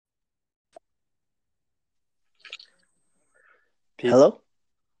People. Hello?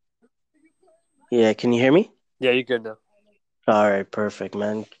 Yeah, can you hear me? Yeah, you're good now. All right, perfect,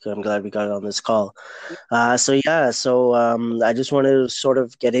 man. I'm glad we got on this call. So I just wanted to sort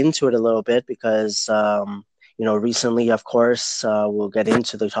of get into it a little bit because recently, of course, we'll get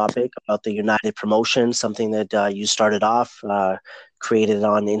into the topic about the United promotion, something that you started off, created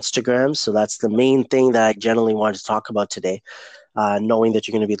on Instagram. So that's the main thing that I generally wanted to talk about today. Knowing that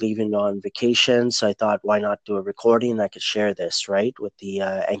you're going to be leaving on vacation. So I thought, why not do a recording? I could share this, right, with the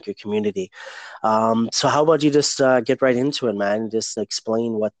Anchor community. So how about you just get right into it, man? Just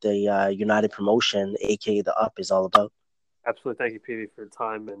explain what the United Promotion, aka the Up, is all about. Absolutely. Thank you, PV, for your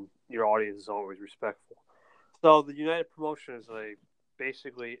time, and your audience is always respectful. So the United Promotion is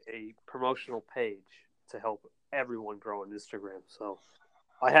basically a promotional page to help everyone grow on Instagram. So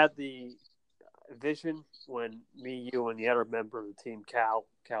I had the vision when me, you, and the other member of the team, Cal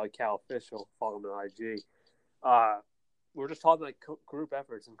Official, follow him on IG. Uh, we're just talking like group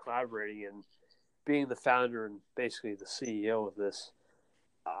efforts and collaborating and being the founder and basically the CEO of this.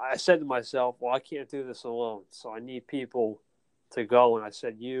 I said to myself, well, I can't do this alone. So I need people to go. And I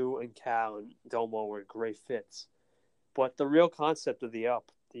said, you and Cal and Domo were great fits. But the real concept of the up,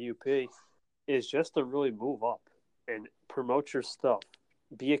 the UP, is just to really move up and promote your stuff.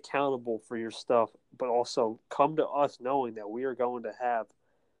 Be accountable for your stuff, but also come to us knowing that we are going to have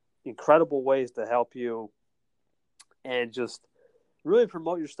incredible ways to help you and just really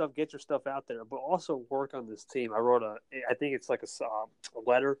promote your stuff, get your stuff out there, but also work on this team. I think it's like a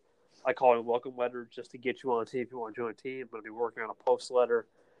letter. I call it a welcome letter just to get you on a team if you want to join a team. I'm going to be working on a post letter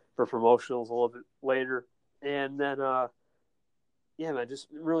for promotionals a little bit later. And then, yeah, man, just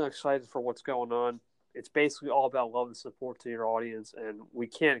really excited for what's going on. It's basically all about love and support to your audience, and we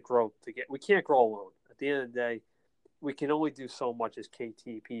can't grow alone. At the end of the day, we can only do so much as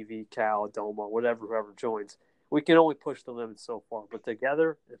KT, PV, Cal, Doma, whatever, whoever joins. We can only push the limits so far. But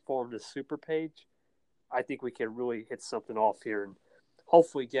together and form this super page, I think we can really hit something off here and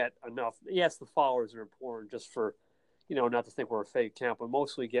hopefully get enough. Yes, the followers are important just for, not to think we're a fake account, but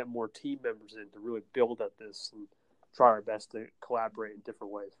mostly get more team members in to really build at this and try our best to collaborate in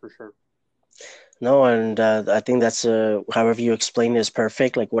different ways for sure. No, and I think that's however you explain it is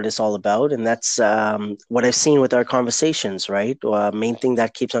perfect, like what it's all about, and that's what I've seen with our conversations, right? Main thing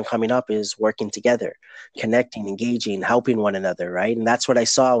that keeps on coming up is working together, connecting, engaging, helping one another, right? And that's what I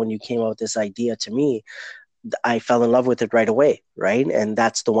saw when you came up with this idea to me. I fell in love with it right away, right? And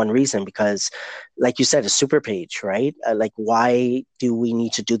that's the one reason because, like you said, a super page, right? Like, why do we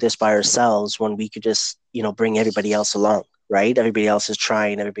need to do this by ourselves when we could just, bring everybody else along, right? Everybody else is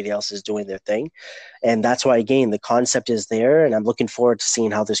trying, everybody else is doing their thing. And that's why, again, the concept is there. And I'm looking forward to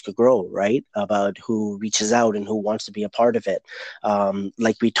seeing how this could grow, right? About who reaches out and who wants to be a part of it.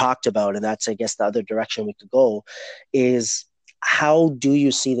 Like we talked about, and that's, I guess, the other direction we could go is how do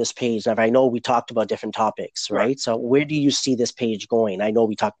you see this page? Now, I know we talked about different topics, Right. right? So where do you see this page going? I know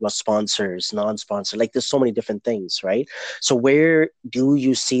we talked about sponsors, non-sponsor, like there's so many different things, right? So where do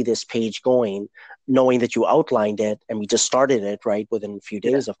you see this page going, knowing that you outlined it and we just started it, right, within a few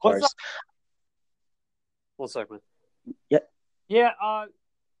Yeah. days, of What's up? course. 1 second. Yeah, Yeah.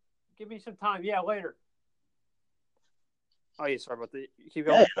 Give me some time. Yeah, later. Oh, yeah. Sorry about the. Keep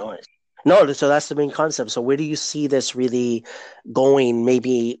yeah, going. no worries. No, so that's the main concept. So where do you see this really going?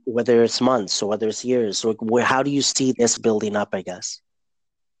 Maybe whether it's months or whether it's years. So how do you see this building up? I guess.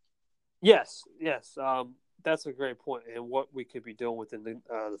 Yes, yes. That's a great point, and what we could be doing within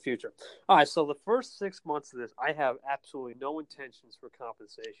the future. All right, so the first 6 months of this, I have absolutely no intentions for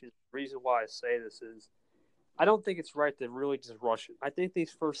compensation. The reason why I say this is I don't think it's right to really just rush it. I think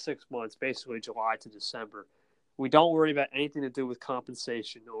these first 6 months, basically July to December, we don't worry about anything to do with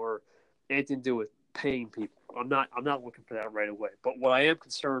compensation or anything to do with paying people. I'm not looking for that right away. But what I am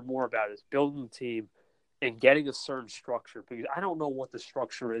concerned more about is building a team and getting a certain structure because I don't know what the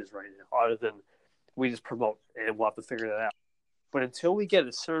structure is right now, other than we just promote and we'll have to figure that out. But until we get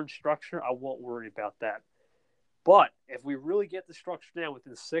a certain structure, I won't worry about that. But if we really get the structure down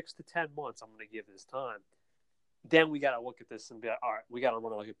within 6 to 10 months, I'm going to give this time. Then we got to look at this and be like, all right, we got to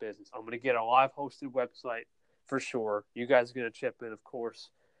run like a business. I'm going to get a live hosted website for sure. You guys are going to chip in, of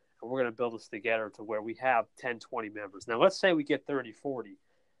course, and we're going to build this together to where we have 10, 20 members. Now, let's say we get 30, 40.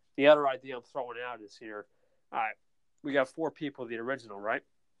 The other idea I'm throwing out is here, all right, we got 4 people, the original, right?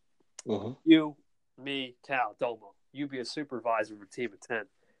 Hmm. You, me, Cal, Domo. You be a supervisor of a team of 10.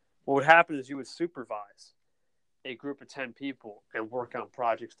 What would happen is you would supervise a group of 10 people and work on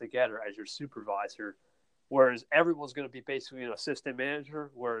projects together as your supervisor. Whereas everyone's going to be basically an assistant manager.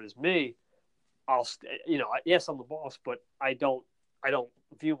 Whereas me, yes, I'm the boss, but I don't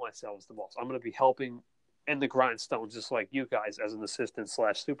view myself as the boss. I'm going to be helping and the grindstone, just like you guys as an assistant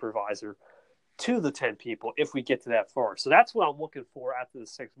 / supervisor to the 10 people if we get to that far. So that's what I'm looking for after the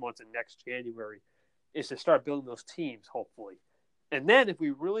 6 months and next January is to start building those teams, hopefully. And then if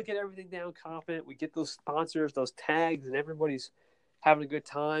we really get everything down confident, we get those sponsors, those tags, and everybody's having a good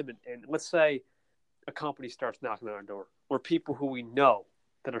time. And let's say a company starts knocking on our door, or people who we know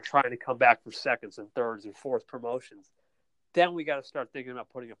that are trying to come back for seconds and thirds and fourth promotions. Then we got to start thinking about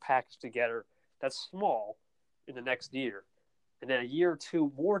putting a package together that's small in the next year. And then a year or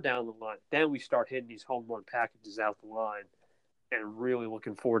two more down the line, then we start hitting these home run packages out the line and really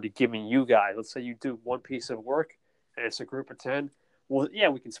looking forward to giving you guys, let's say you do one piece of work and it's a group of 10. Well, yeah,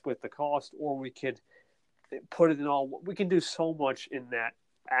 we can split the cost, or we could put it in all. We can do so much in that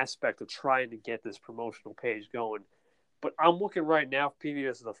aspect of trying to get this promotional page going. But I'm looking right now for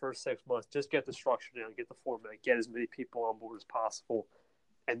PVS the first 6 months, just get the structure down, get the format, get as many people on board as possible,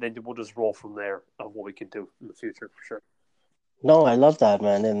 and then we'll just roll from there of what we can do in the future for sure. No, I love that,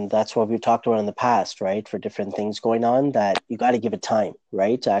 man. And that's what we've talked about in the past, right? For different things going on, that you got to give it time,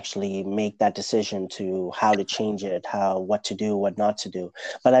 right? To actually make that decision to how to change it, what to do, what not to do.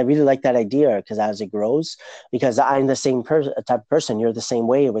 But I really like that idea because as it grows, because I'm the same type of person, you're the same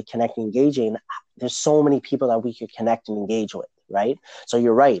way with connecting, engaging. There's so many people that we could connect and engage with, right? So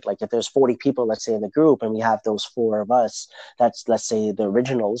you're right. Like if there's 40 people, let's say in the group, and we have those 4 of us, that's, let's say, the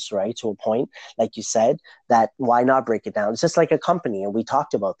originals, right? To a point, like you said, that why not break it down? It's just like a company, and we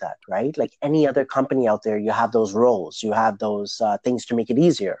talked about that, right? Like any other company out there, you have those roles, you have those things to make it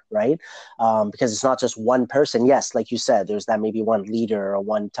easier, right? Because it's not just one person. Yes, like you said, there's that maybe one leader or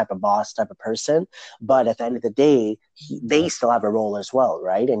one type of boss type of person, but at the end of the day, they still have a role as well,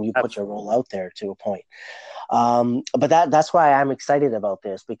 right? And you put your role out there to a point. But that's why I'm excited about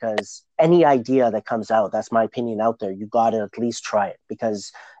this, because any idea that comes out, that's my opinion out there, you got to at least try it,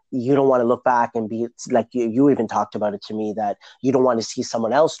 because you don't want to look back and be like you even talked about it to me, that you don't want to see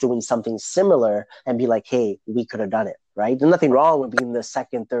someone else doing something similar and be like, hey, we could have done it, right? There's nothing wrong with being the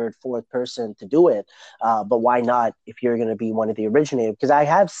second, third, fourth person to do it. But why not if you're going to be one of the originators? Because I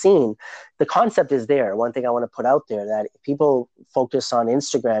have seen the concept is there. One thing I want to put out there, that if people focus on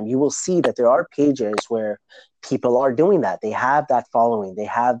Instagram, you will see that there are pages where people are doing that. They have that following. They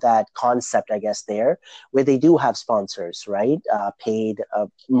have that concept, I guess, there, where they do have sponsors, right? Paid,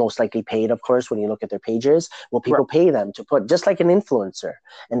 most likely paid, of course, when you look at their pages. Well, people pay them to put, just like an influencer.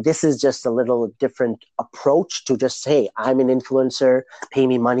 And this is just a little different approach to just say, I'm an influencer, pay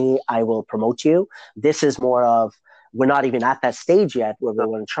me money, I will promote you. This is more of, we're not even at that stage yet where we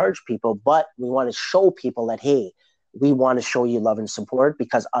want to charge people, but we want to show people that, hey, we want to show you love and support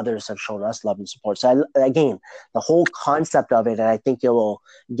because others have shown us love and support. So again, the whole concept of it, and I think it will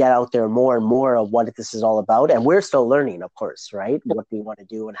get out there more and more of what this is all about. And we're still learning, of course, right? What we want to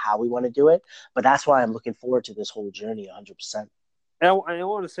do and how we want to do it. But that's why I'm looking forward to this whole journey 100%. And I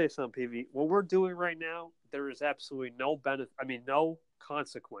want to say something, PV. What we're doing right now, there is absolutely no benefit. I mean, no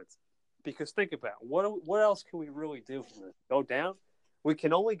consequence. Because think about it, what else can we really do from this? Go down? We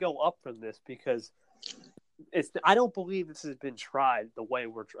can only go up from this because I don't believe this has been tried the way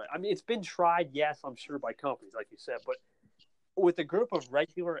we're trying. I mean, it's been tried, yes, I'm sure, by companies, like you said, but with a group of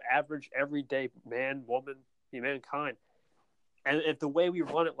regular, average, everyday man, woman, mankind, and if the way we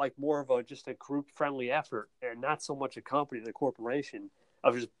run it like more of just a group-friendly effort and not so much a company and a corporation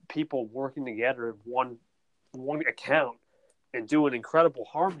of just people working together in one account and doing incredible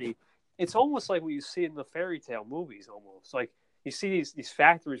harmony, it's almost like what you see in the fairy tale movies almost. Like you see these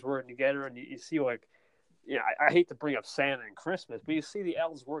factories working together and you see like, I hate to bring up Santa and Christmas, but you see the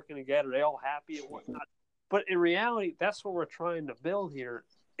elves working together, they all happy and whatnot. But in reality, that's what we're trying to build here,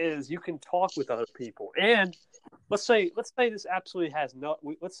 is you can talk with other people. And let's say this absolutely has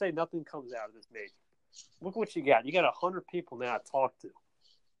let's say nothing comes out of this major. Look what you got. You got 100 people now to talk to.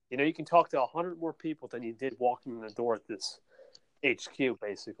 You can talk to 100 more people than you did walking in the door at this HQ,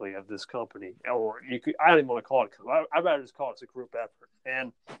 basically, of this company. Or I don't even want to call it, I'd rather just call it a group effort.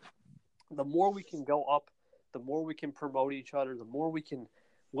 And the more we can go up, the more we can promote each other, the more we can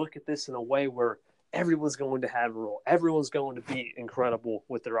look at this in a way where everyone's going to have a role. Everyone's going to be incredible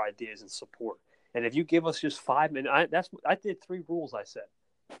with their ideas and support. And if you give us just 5 minutes, I did 3 rules. I said,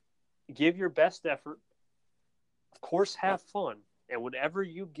 give your best effort, of course, have fun, and whatever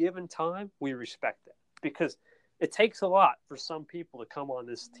you give in time, we respect that, because it takes a lot for some people to come on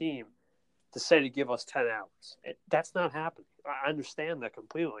this team to say to give us 10 hours. That's not happening. I understand that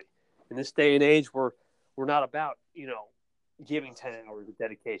completely. In this day and age, we're not about giving 10 hours of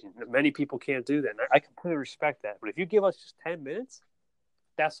dedication. Many people can't do that. And I completely respect that. But if you give us just 10 minutes,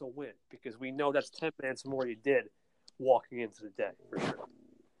 that's a win, because we know that's 10 minutes more you did walking into the day, for sure.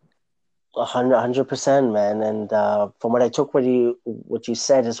 100%, man. And from what I took, what you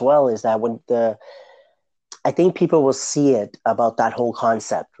said as well is that I think people will see it about that whole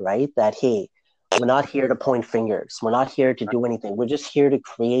concept, right? That, hey, we're not here to point fingers. We're not here to do anything. We're just here to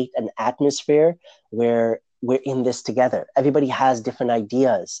create an atmosphere where we're in this together. Everybody has different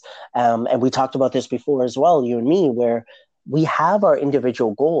ideas. And we talked about this before as well, you and me, where we have our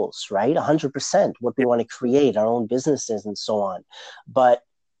individual goals, right? 100% what we Yeah, want to create, our own businesses and so on. But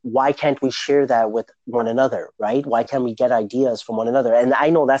why can't we share that with one another, right? Why can't we get ideas from one another? And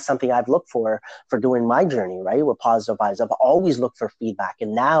I know that's something I've looked for doing my journey, right? With positive vibes. I've always looked for feedback.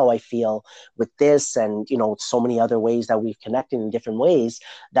 And now I feel with this and, so many other ways that we've connected in different ways,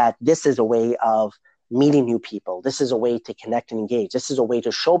 that this is a way of meeting new people. This is a way to connect and engage. This is a way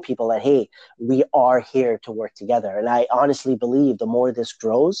to show people that, hey, we are here to work together. And I honestly believe the more this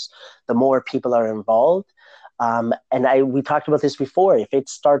grows, the more people are involved. And we talked about this before. If it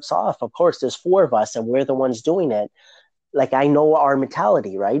starts off, of course, there's four of us and we're the ones doing it. Like, I know our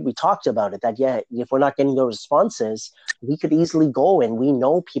mentality, right? We talked about it that, yeah, if we're not getting those responses, we could easily go, and we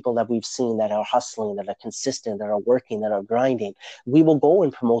know people that we've seen that are hustling, that are consistent, that are working, that are grinding. We will go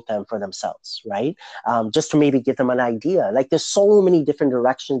and promote them for themselves, right? Just to maybe give them an idea. Like, there's so many different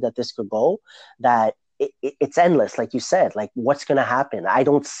directions that this could go that it's endless. Like you said, like, what's going to happen? I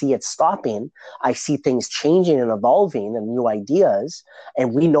don't see it stopping. I see things changing and evolving and new ideas.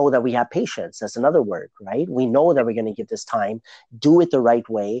 And we know that we have patience. That's another word, right? We know that we're going to give this time, do it the right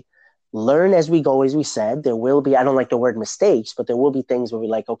way, learn as we go. As we said, there will be, I don't like the word mistakes, but there will be things where we're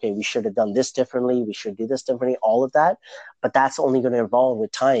like, okay, we should have done this differently. We should do this differently, all of that. But that's only going to evolve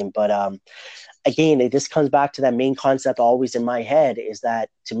with time. But again, it just comes back to that main concept always in my head, is that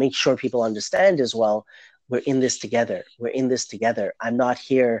to make sure people understand as well, we're in this together. We're in this together. I'm not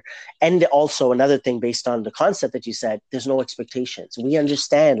here. And also another thing, based on the concept that you said, there's no expectations. We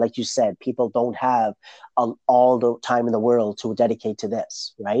understand, like you said, people don't have all the time in the world to dedicate to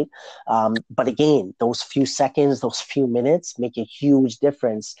this, right? But again, those few seconds, those few minutes make a huge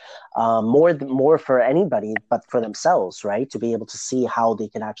difference, more for anybody, but for themselves, right? To be able to see how they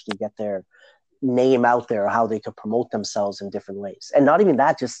can actually get their name out there, or how they could promote themselves in different ways. And not even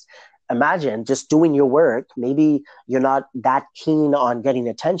that, just imagine just doing your work. Maybe you're not that keen on getting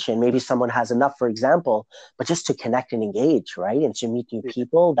attention. Maybe someone has enough, for example, but just to connect and engage, right? And to meet new yeah.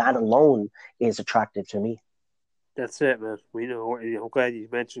 people, that alone is attractive to me. That's it, man. We know. I'm glad you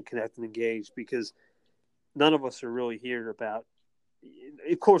mentioned connect and engage, because none of us are really here about.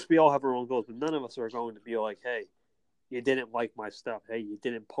 Of course, we all have our own goals, but none of us are going to be like, "Hey, you didn't like my stuff. Hey, you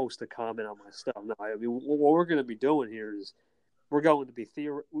didn't post a comment on my stuff." No, I mean, what we're going to be doing here is we're going to be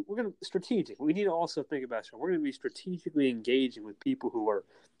we're going to strategic. We need to also think about we're going to be strategically engaging with people who are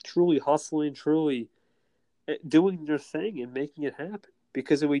truly hustling, truly doing their thing and making it happen.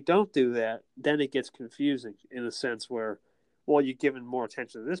 Because if we don't do that, then it gets confusing in a sense where, well, you're giving more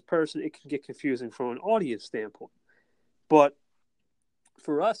attention to this person. It can get confusing from an audience standpoint. But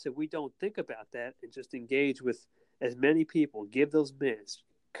for us, if we don't think about that and just engage with as many people, give those minutes,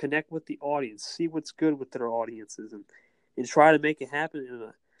 connect with the audience, see what's good with their audiences, and try to make it happen in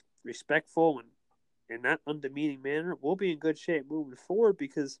a respectful and not undemeaning manner, we'll be in good shape moving forward,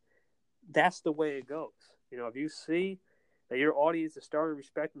 because that's the way it goes. If you see that your audience is starting to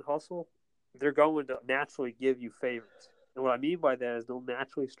respect and hustle, they're going to naturally give you favors. And what I mean by that is they'll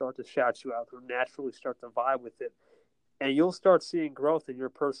naturally start to shout you out. They'll naturally start to vibe with it. And you'll start seeing growth in your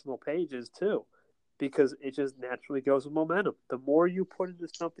personal pages too, because it just naturally goes with momentum. The more you put into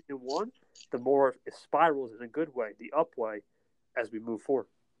something in one, the more it spirals in a good way, the up way, as we move forward.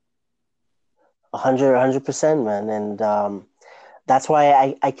 100%, man. And that's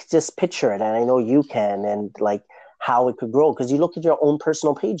why I could just picture it, and I know you can, and like how it could grow, because you look at your own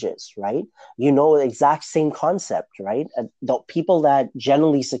personal pages, right? You know the exact same concept, right? The people that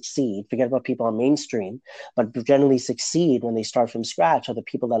generally succeed, forget about people on mainstream, but generally succeed when they start from scratch are the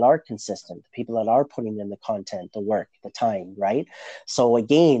people that are consistent, the people that are putting in the content, the work, the time, right? So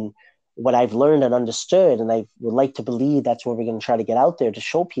again, what I've learned and understood, and I would like to believe that's what we're going to try to get out there, to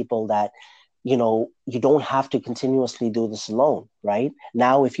show people that you don't have to continuously do this alone, right?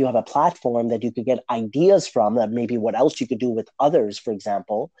 Now, if you have a platform that you could get ideas from, that maybe what else you could do with others, for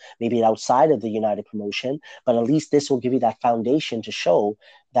example, maybe outside of the United Promotion, but at least this will give you that foundation to show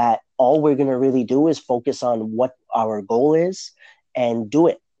that all we're going to really do is focus on what our goal is and do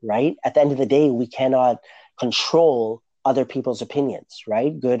it, right? At the end of the day, we cannot control other people's opinions,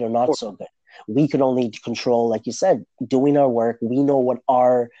 right? Good or not so good. We can only control, like you said, doing our work. We know what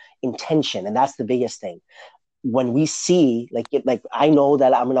our intention, and that's the biggest thing. when we see like I know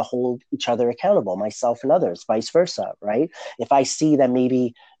that I'm going to hold each other accountable, myself and others, vice versa, right? If I see that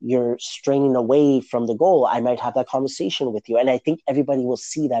maybe you're straying away from the goal, I might have that conversation with you, and I think everybody will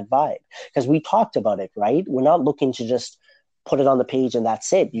see that vibe because we talked about it, right? We're not looking to just put it on the page and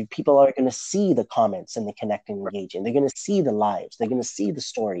that's it. People are going to see the comments and the connecting, engaging. They're going to see the lives. They're going to see the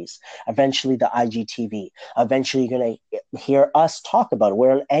stories. Eventually, the IGTV. Eventually, you're going to hear us talk about it.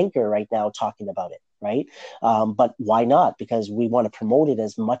 We're on Anchor right now talking about it, right? But why not? Because we want to promote it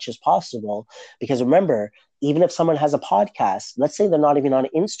as much as possible. Because remember, even if someone has a podcast, let's say they're not even on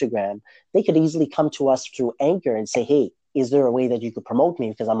Instagram, they could easily come to us through Anchor and say, hey, is there a way that you could promote me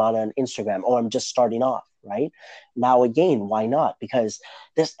because I'm on an Instagram or I'm just starting off, right? Now, again, why not? Because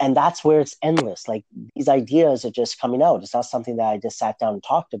that's where it's endless. Like these ideas are just coming out. It's not something that I just sat down and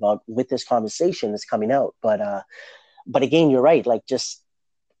talked about with this conversation that's coming out. But again, you're right. Like just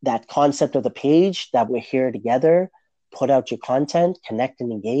that concept of the page that we're here together, put out your content, connect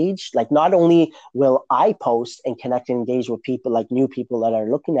and engage. Like not only will I post and connect and engage with people, like new people that are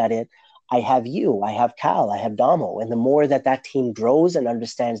looking at it, I have you, I have Cal, I have Damo. And the more that team grows and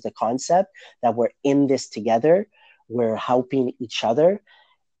understands the concept that we're in this together, we're helping each other,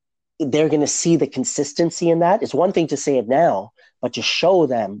 they're going to see the consistency in that. It's one thing to say it now, but to show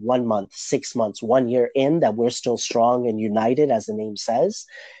them 1 month, 6 months, 1 year in that we're still strong and united, as the name says,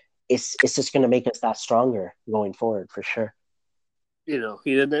 it's just going to make us that stronger going forward for sure. I'm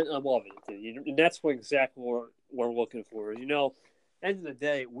loving it. And that's what exactly what we're looking for. End of the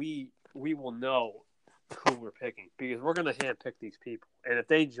day, we will know who we're picking because we're going to handpick these people. And if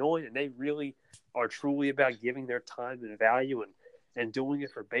they join and they really are truly about giving their time and value and doing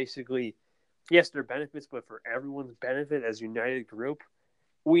it for basically, yes, their benefits, but for everyone's benefit as a united group,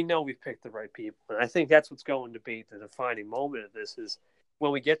 we know we've picked the right people. And I think that's what's going to be the defining moment of this is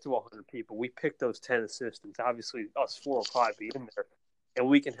when we get to 100 people, we pick those 10 assistants. Obviously, us 4 or 5 be in there. And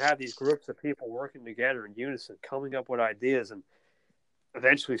we can have these groups of people working together in unison, coming up with ideas and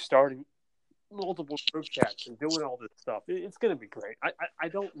eventually starting multiple group chats and doing all this stuff. It's going to be great. I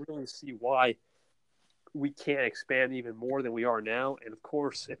don't really see why we can't expand even more than we are now. And, of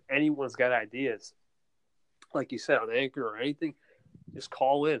course, if anyone's got ideas, like you said, on Anchor or anything, just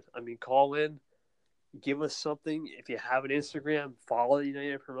call in. Call in. Give us something. If you have an Instagram, follow the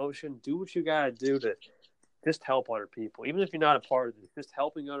United Promotion. Do what you got to do to just help other people. Even if you're not a part of it, just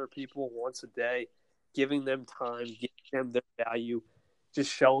helping other people once a day, giving them time, giving them their value, just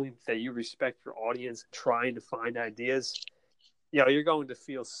showing that you respect your audience, trying to find ideas. You're going to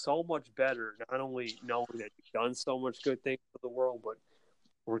feel so much better, not only knowing that you've done so much good things for the world, but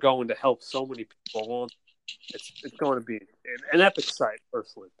we're going to help so many people along. It's going to be an epic sight,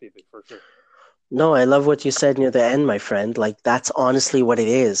 personally, PB, for sure. No, I love what you said near the end, my friend. Like, that's honestly what it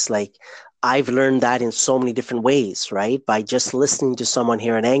is. Like, I've learned that in so many different ways, right? By just listening to someone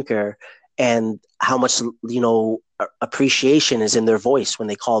here on Anchor and how much, appreciation is in their voice when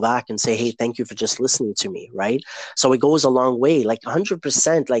they call back and say, hey, thank you for just listening to me, right? So it goes a long way, like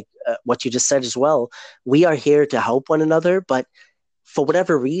 100%, like what you just said as well. We are here to help one another, but for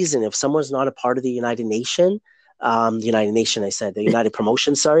whatever reason, if someone's not a part of the United Nation, the United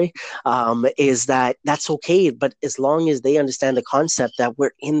Promotion, is that's okay. But as long as they understand the concept that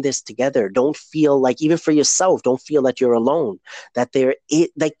we're in this together, don't feel like, even for yourself, don't feel that you're alone, that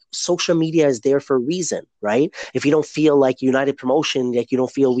like social media is there for a reason, right? If you don't feel like United Promotion, like you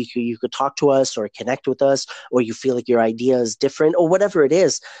don't feel you could talk to us or connect with us, or you feel like your idea is different or whatever it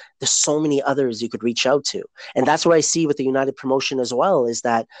is, there's so many others you could reach out to. And that's what I see with the United Promotion as well, is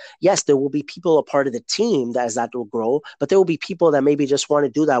that, yes, there will be people a part of the team that will grow, but there will be people that maybe just want to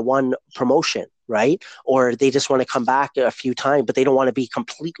do that one promotion, right? Or they just want to come back a few times, but they don't want to be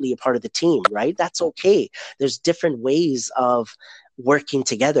completely a part of the team, right? That's okay. There's different ways of working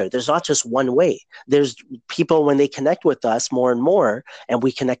together. There's not just one way. There's people, when they connect with us more and more and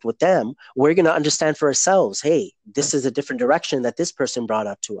we connect with them, we're going to understand for ourselves, hey, this is a different direction that this person brought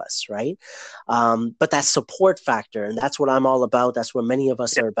up to us, right? But that support factor, and that's what I'm all about, that's what many of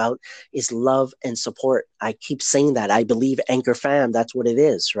us are about, is love and support. I keep saying that. I believe Anchor Fam, that's what it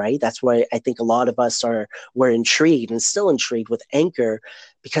is, right? That's why I think a lot of us were intrigued and still intrigued with Anchor,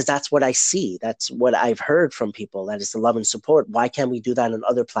 because that's what I see. That's what I've heard from people, that is the love and support. Why can't we do that on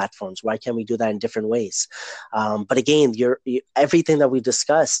other platforms? Why can't we do that in different ways? But again, everything that we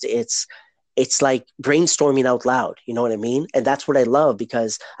discussed, it's like brainstorming out loud. You know what I mean? And that's what I love,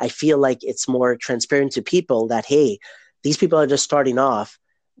 because I feel like it's more transparent to people that, hey, these people are just starting off.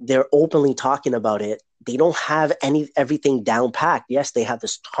 They're openly talking about it. They don't have everything down packed. Yes, they have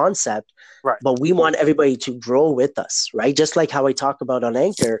this concept, right, but we want everybody to grow with us, right? Just like how I talk about on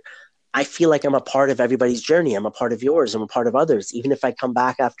Anchor, I feel like I'm a part of everybody's journey. I'm a part of yours. I'm a part of others. Even if I come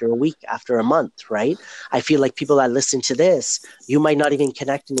back after a week, after a month, right? I feel like people that listen to this, you might not even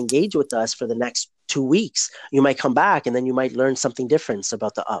connect and engage with us for the next 2 weeks. You might come back and then you might learn something different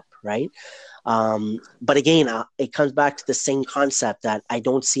about the up, right? But again, it comes back to the same concept that I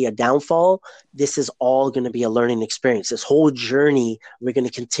don't see a downfall. This is all going to be a learning experience. This whole journey, we're going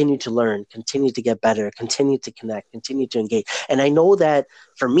to continue to learn, continue to get better, continue to connect, continue to engage. And I know that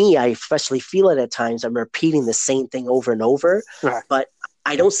for me, I especially feel it at times. I'm repeating the same thing over and over, Right. but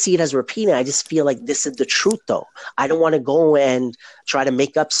I don't see it as repeating. I just feel like this is the truth, though. I don't want to go and try to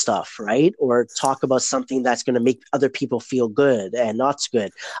make up stuff, right? Or talk about something that's going to make other people feel good and not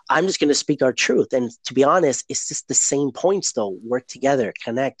good. I'm just going to speak our truth. And to be honest, it's just the same points, though. Work together,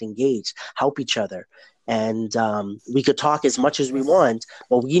 connect, engage, help each other. And we could talk as much as we want,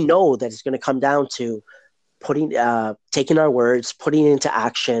 but we know that it's going to come down to taking our words, putting it into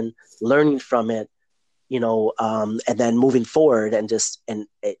action, learning from it, and then moving forward and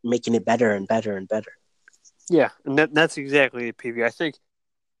making it better and better and better. Yeah, and that's exactly it, PV. I think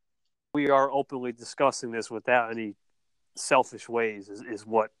we are openly discussing this without any selfish ways is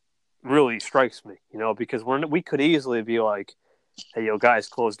what really strikes me, because we could easily be like, hey, guys,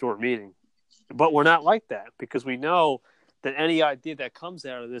 closed door meeting. But we're not like that because we know that any idea that comes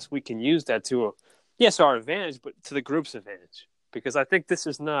out of this, we can use that to, our advantage, but to the group's advantage. Because I think this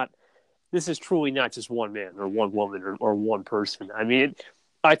is truly not just one man or one woman or one person. I mean,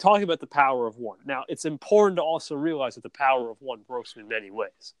 I talk about the power of one. Now, it's important to also realize that the power of one works in many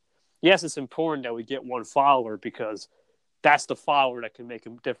ways. Yes, it's important that we get one follower because that's the follower that can make a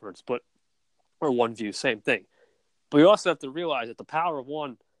difference. Or one view, same thing. But we also have to realize that the power of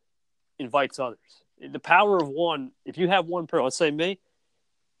one invites others. The power of one, if you have one person, let's say me,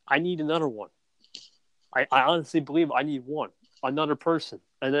 I need another one. I honestly believe I need one, another person,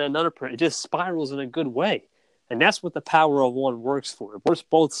 and then another person. It just spirals in a good way. And that's what the power of one works for. It works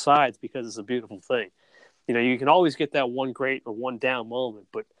both sides because it's a beautiful thing. You can always get that one great or one down moment,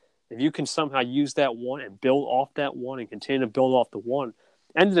 but if you can somehow use that one and build off that one and continue to build off the one,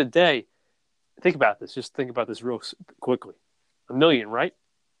 end of the day, think about this. Just think about this real quickly. 1 million, right?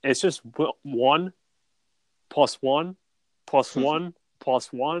 It's just 1 plus 1 plus 1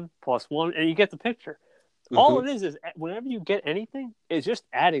 plus 1 plus 1, and you get the picture. Mm-hmm. All it is whenever you get anything, it's just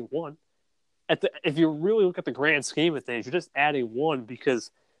adding one. If you really look at the grand scheme of things, you're just adding one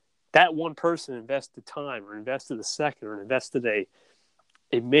because that one person invested time or invested a second or invested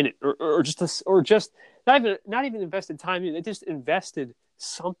a minute or just not even invested time. They just invested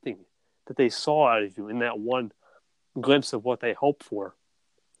something that they saw out of you in that one glimpse of what they hoped for.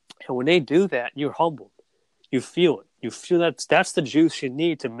 And when they do that, you're humbled. You feel it. You feel that's the juice you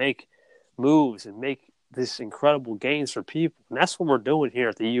need to make moves and make this incredible gains for people. And that's what we're doing here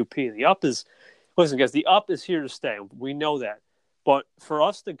at the UP. Listen, guys, the up is here to stay. We know that. But for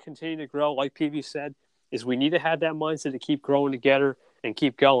us to continue to grow, like PV said, is we need to have that mindset to keep growing together and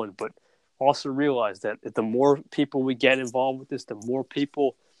keep going. But also realize that the more people we get involved with this, the more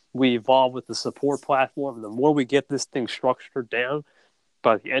people we evolve with the support platform, the more we get this thing structured down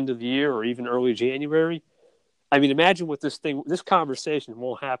by the end of the year or even early January. I mean, imagine what this conversation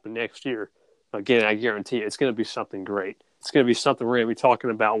won't happen next year. Again, I guarantee you, it's going to be something great. It's going to be something we're going to be talking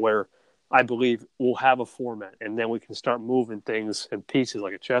about where I believe we'll have a format and then we can start moving things in pieces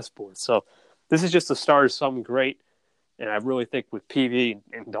like a chessboard. So this is just the start of something great. And I really think with PV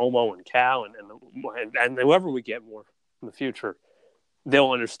and Domo and Cal and whoever we get more in the future,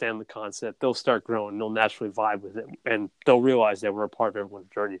 they'll understand the concept. They'll start growing. They'll naturally vibe with it. And they'll realize that we're a part of everyone's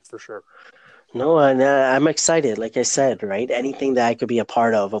journey for sure. No, and I'm excited. Like I said, right? Anything that I could be a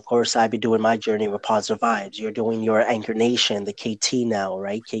part of course, I'd be doing my journey with Positive Vibes. You're doing your Anchor Nation, the KT now,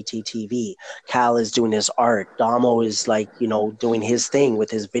 right? KT TV. Cal is doing his art. Damo is doing his thing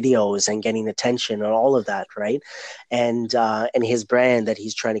with his videos and getting attention and all of that, right? And his brand that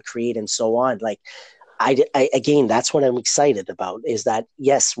he's trying to create and so on. Like, again, that's what I'm excited about is that,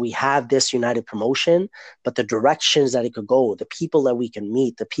 yes, we have this united promotion, but the directions that it could go, the people that we can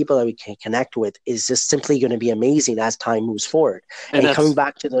meet, the people that we can connect with is just simply going to be amazing as time moves forward. And coming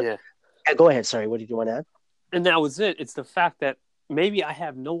back to go ahead. Sorry. What did you want to add? And that was it. It's the fact that maybe I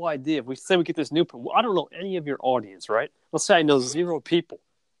have no idea. If we say we get this new, I don't know any of your audience, right? Let's say I know 0 people.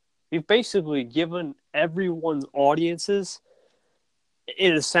 You've basically given everyone's audiences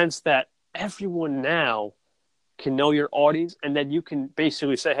in a sense that everyone now can know your audience, and then you can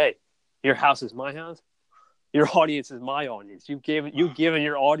basically say, hey, your house is my house. Your audience is my audience. You've given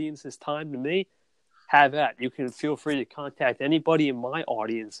your audience this time to me. Have that. You can feel free to contact anybody in my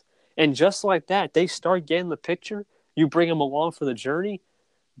audience. And just like that, they start getting the picture. You bring them along for the journey.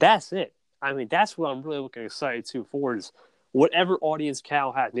 that's it. I mean, that's what I'm really looking excited to for is whatever audience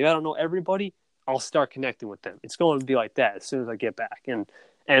Cal has. Maybe I don't know everybody, I'll start connecting with them. It's going to be like that as soon as I get back. And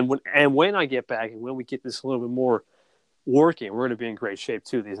when I get back and when we get this a little bit more working, we're going to be in great shape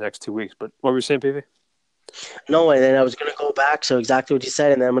too these next 2 weeks. But what were you saying, PV? No, and then I was going to go back. So exactly what you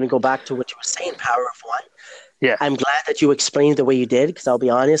said, and then I'm going to go back to what you were saying. Power of one. Yeah. I'm glad that you explained the way you did, because I'll be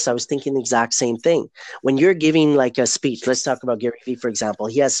honest, I was thinking the exact same thing. When you're giving like a speech, let's talk about Gary Vee, for example.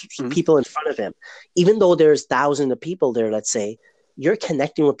 He has people in front of him. Even though there's thousands of people there, let's say, you're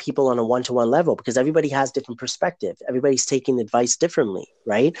connecting with people on a one-to-one level because everybody has different perspective. Everybody's taking advice differently,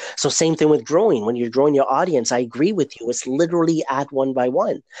 right? So same thing with growing. When you're growing your audience, I agree with you. It's literally at one by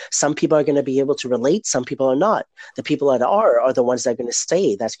one. Some people are going to be able to relate. Some people are not. The people that are the ones that are going to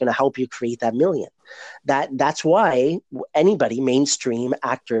stay. That's going to help you create that million. That's why anybody, mainstream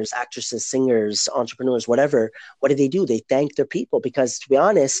actors, actresses, singers, entrepreneurs, whatever, what do? They thank their people because, to be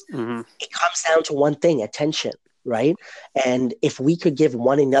honest, it comes down to one thing: attention, right? And if we could give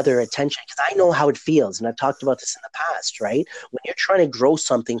one another attention, because I know how it feels, and I've talked about this in the past, right? When you're trying to grow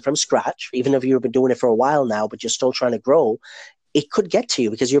something from scratch, even if you've been doing it for a while now, but you're still trying to grow, it could get to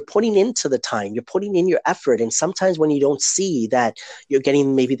you because you're putting into the time, you're putting in your effort. And sometimes when you don't see that you're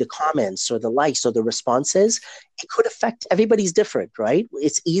getting maybe the comments or the likes or the responses, it could affect. Everybody's different, right?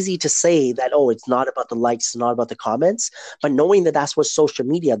 It's easy to say that, oh, it's not about the likes, it's not about the comments, but knowing that that's what social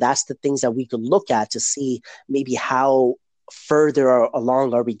media, that's the things that we could look at to see maybe how further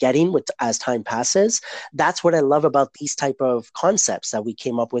along are we getting with as time passes. That's what I love about these type of concepts that we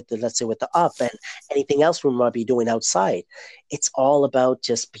came up with, let's say with the up and anything else we might be doing outside. It's all about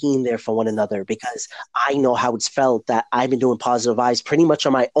just being there for one another, because I know how it's felt that I've been doing Positive Vibes pretty much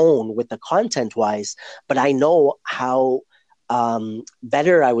on my own with the content wise, but I know how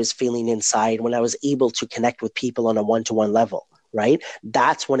better I was feeling inside when I was able to connect with people on a one-to-one level. Right?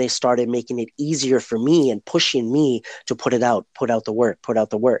 That's when it started making it easier for me and pushing me to put out the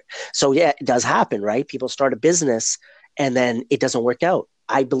work. So yeah, it does happen, right? People start a business and then it doesn't work out.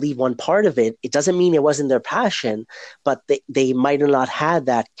 I believe one part of it, it doesn't mean it wasn't their passion, but they might have not had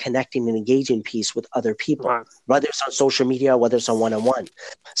that connecting and engaging piece with other people, right, whether it's on social media, whether it's on one-on-one.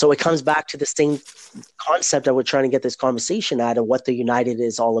 So it comes back to the same concept that we're trying to get this conversation at of what the United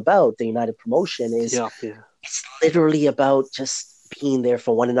is all about. The United promotion is It's literally about just being there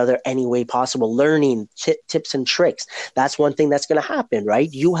for one another any way possible, learning tips and tricks. That's one thing that's going to happen,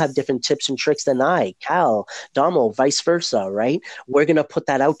 right? You have different tips and tricks than I, Cal, Damo, vice versa, right? We're going to put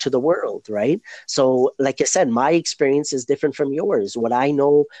that out to the world, right? So like I said, my experience is different from yours. What I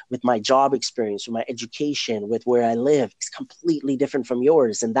know with my job experience, with my education, with where I live is completely different from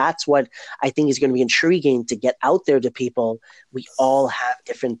yours. And that's what I think is going to be intriguing to get out there to people. We all have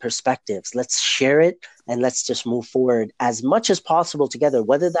different perspectives. Let's share it. And let's just move forward as much as possible together,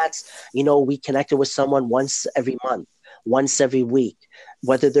 whether that's, we connected with someone once every month, once every week,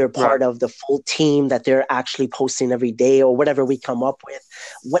 whether they're part of the full team that they're actually posting every day or whatever we come up with,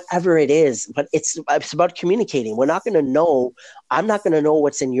 whatever it is. But it's about communicating. I'm not going to know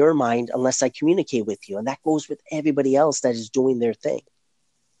what's in your mind unless I communicate with you. And that goes with everybody else that is doing their thing.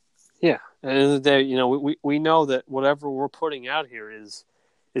 Yeah. At the end of the day, we know that whatever we're putting out here is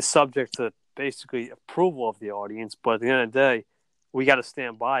subject to basically approval of the audience, but at the end of the day, we got to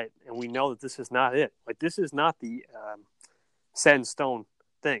stand by it, and we know that this is not it. Like, this is not the set in stone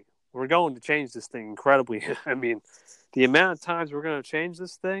thing. We're going to change this thing incredibly. I mean, the amount of times we're going to change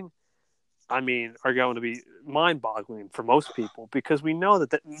this thing, are going to be mind-boggling for most people, because we know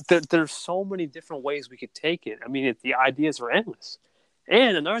that there's so many different ways we could take it. I mean, the ideas are endless.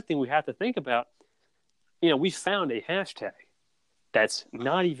 And another thing we have to think about, we found a hashtag that's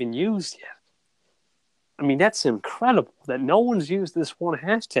not even used yet. I mean, that's incredible that no one's used this one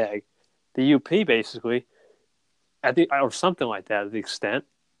hashtag, the UP basically, or something like that, to the extent.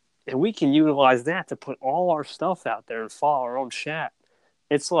 And we can utilize that to put all our stuff out there and follow our own chat.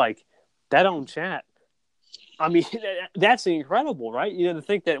 It's like that own chat. I mean, that's incredible, right? To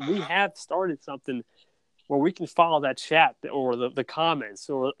think that we have started something where we can follow that chat or the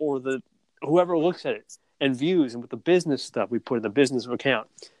comments or the whoever looks at it and views, and with the business stuff we put in the business account,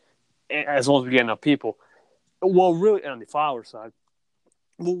 as long as we get enough people. Well, really, on the follower side,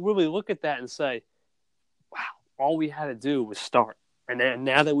 we'll really look at that and say, wow, all we had to do was start. And then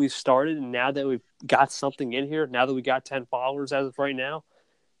now that we've started, and now that we've got something in here, now that we got 10 followers as of right now,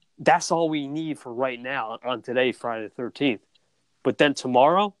 that's all we need for right now on today, Friday the 13th. But then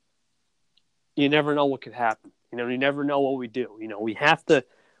tomorrow, you never know what could happen. You never know what we do. We have to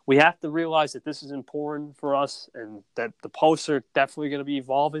realize that this is important for us, and that the posts are definitely going to be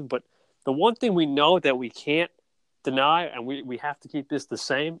evolving. But the one thing we know that we can't deny, and we have to keep this the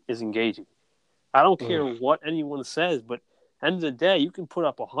same, is engaging. I don't care what anyone says, but end of the day, you can put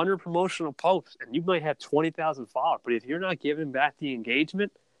up 100 promotional posts and you might have 20,000 followers. But if you're not giving back the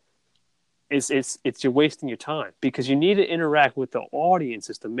engagement, it's you're wasting your time, because you need to interact with the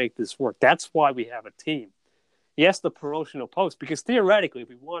audiences to make this work. That's why we have a team. Yes, the promotional post, because theoretically, if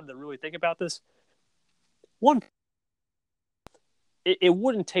we wanted to really think about this, it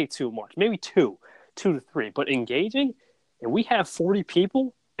wouldn't take too much, maybe two to three, but engaging, and we have 40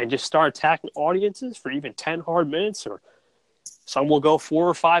 people and just start attacking audiences for even 10 hard minutes, or some will go 4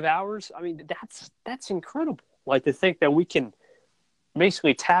 or 5 hours. I mean, that's incredible. Like, to think that we can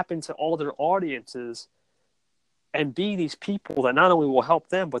basically tap into all their audiences and be these people that not only will help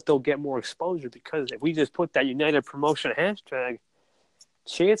them, but they'll get more exposure, because if we just put that United Promotion hashtag,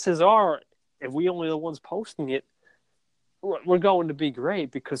 chances are, if we only the ones posting it, we're going to be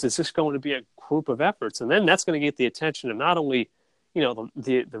great, because it's just going to be a group of efforts. And then that's going to get the attention of not only,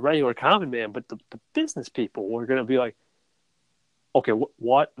 the regular common man, but the business people. We're going to be like, okay,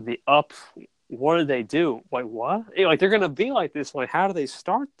 what do they do? Like, what? Like, they're going to be like this. Like, how do they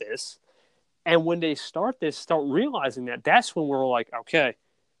start this? And when they start realizing that, that's when we're like, okay,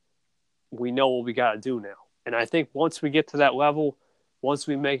 we know what we got to do now. And I think once we get to that level, once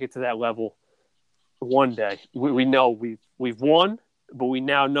we make it to that level, one day we know we've won, but we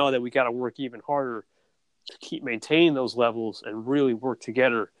now know that we got to work even harder to keep maintaining those levels and really work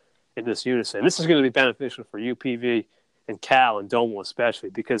together in this unison. This is going to be beneficial for UPV and Cal and Domo especially,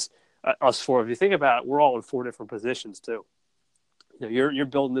 because us four, if you think about it, we're all in 4 different positions too. You're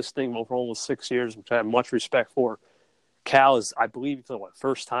building this thing over almost 6 years, which I have much respect for. Cal is, I believe,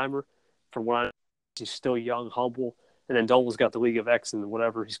 first timer. From what I know, he's still young, humble, and then Domo's got the League of X and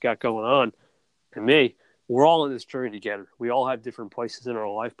whatever he's got going on. And me, we're all in this journey together. We all have different places in our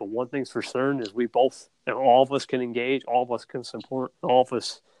life, but one thing's for certain is we both, and all of us can engage, all of us can support, all of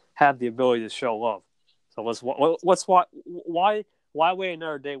us have the ability to show love. So why wait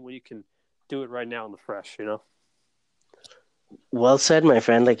another day when you can do it right now in the fresh, Well said, my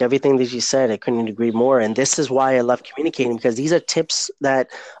friend. Like everything that you said, I couldn't agree more. And this is why I love communicating, because these are tips that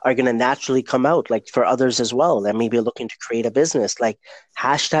are going to naturally come out, like for others as well, that maybe are looking to create a business. Like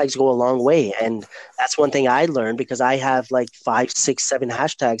hashtags go a long way. And that's one thing I learned, because I have like 5, 6, 7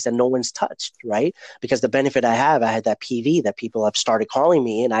 hashtags that no one's touched, right? Because the benefit I had that PV that people have started calling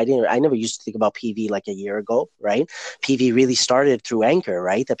me. And I never used to think about PV like a year ago, right? PV really started through Anchor,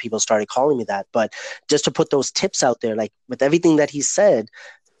 right? That people started calling me that. But just to put those tips out there, like with everything that he said,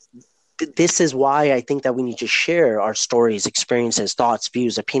 this is why I think that we need to share our stories, experiences, thoughts,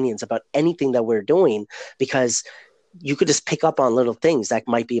 views, opinions about anything that we're doing, because you could just pick up on little things that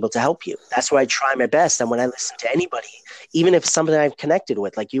might be able to help you. That's why I try my best. And when I listen to anybody, even if it's something I've connected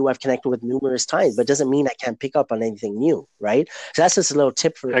with, like you, I've connected with numerous times, but it doesn't mean I can't pick up on anything new, right? So that's just a little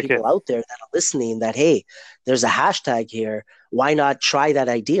tip for people out there that are listening, that, hey, there's a hashtag here. Why not try that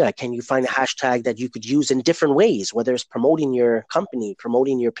idea? Can you find a hashtag that you could use in different ways, whether it's promoting your company,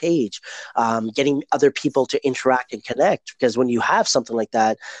 promoting your page, getting other people to interact and connect? Because when you have something like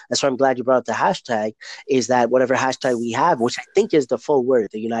that, that's why I'm glad you brought up the hashtag, is that whatever hashtag we have, which I think is the full word,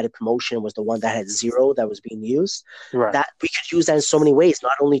 the United Promotion was the one that had 0 that was being used, right, that we could use that in so many ways,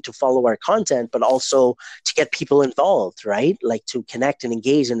 not only to follow our content, but also to get people involved, right? Like to connect and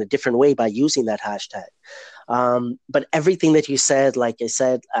engage in a different way by using that hashtag. But everything that you said, like I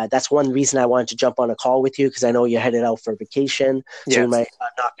said, that's one reason I wanted to jump on a call with you, because I know you're headed out for vacation. So we might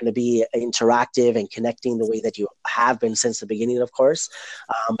not going to be interactive and connecting the way that you have been since the beginning, of course.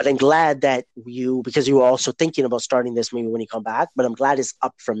 But I'm glad that because you were also thinking about starting this maybe when you come back, but I'm glad it's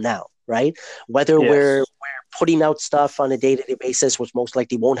up from now, right? Whether we're putting out stuff on a day-to-day basis, which most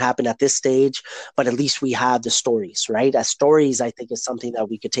likely won't happen at this stage, but at least we have the stories, right? As stories, I think, is something that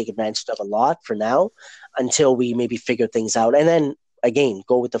we could take advantage of a lot for now, until we maybe figure things out. And then, again,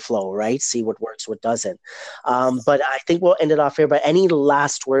 go with the flow, right? See what works, what doesn't. But I think we'll end it off here. But any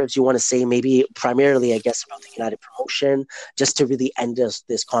last words you want to say, maybe primarily, I guess, about the United Promotion, just to really end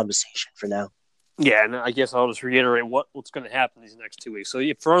this conversation for now? Yeah, and I guess I'll just reiterate what's going to happen these next 2 weeks. So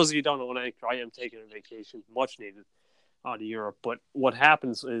for those of you who don't know, I am taking a vacation, much needed, to Europe. But what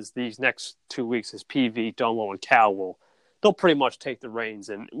happens is these next 2 weeks is PV, Domo, and Cal they'll pretty much take the reins.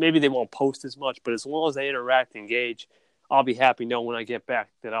 And maybe they won't post as much, but as long as they interact, engage, I'll be happy knowing when I get back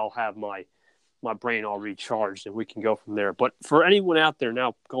that I'll have my brain all recharged and we can go from there. But for anyone out there,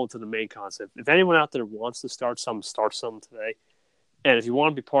 now going to the main concept, if anyone out there wants to start something today. And if you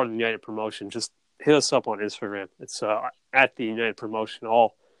want to be part of the United Promotion, just hit us up on Instagram. It's at the United Promotion.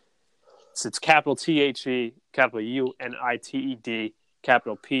 It's capital THE, capital UNITED,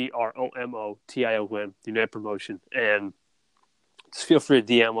 capital PROMOTION, United Promotion. And just feel free to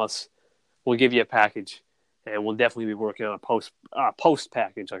DM us. We'll give you a package, and we'll definitely be working on a post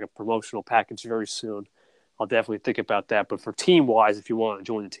package, like a promotional package, very soon. I'll definitely think about that. But for team wise, if you want to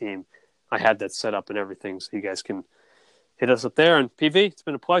join the team, I had that set up and everything, so you guys can hit us up there. And PV, it's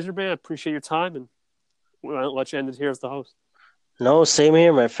been a pleasure, man. I appreciate your time, and we'll let you end it here as the host. No, same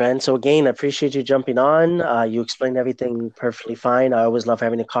here, my friend. So again, I appreciate you jumping on. You explained everything perfectly fine. I always love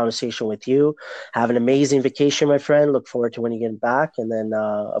having a conversation with you. Have an amazing vacation, my friend. Look forward to when you get back. And then,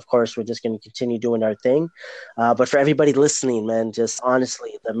 of course, we're just going to continue doing our thing. But for everybody listening, man, just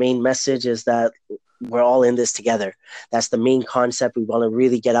honestly, the main message is that we're all in this together. That's the main concept. We want to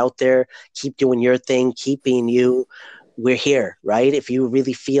really get out there, keep doing your thing, keep being you. We're here, right? If you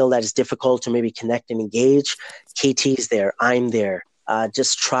really feel that it's difficult to maybe connect and engage, KT's there. I'm there.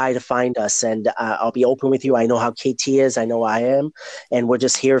 Just try to find us, and I'll be open with you. I know how KT is. I know I am, and we're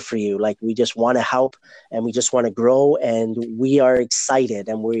just here for you. Like, we just want to help, and we just want to grow, and we are excited,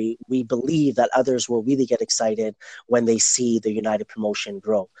 and we believe that others will really get excited when they see the United Promotion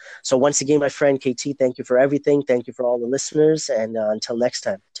grow. So once again, my friend KT, thank you for everything. Thank you for all the listeners, and until next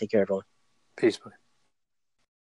time, take care, everyone. Peace, buddy.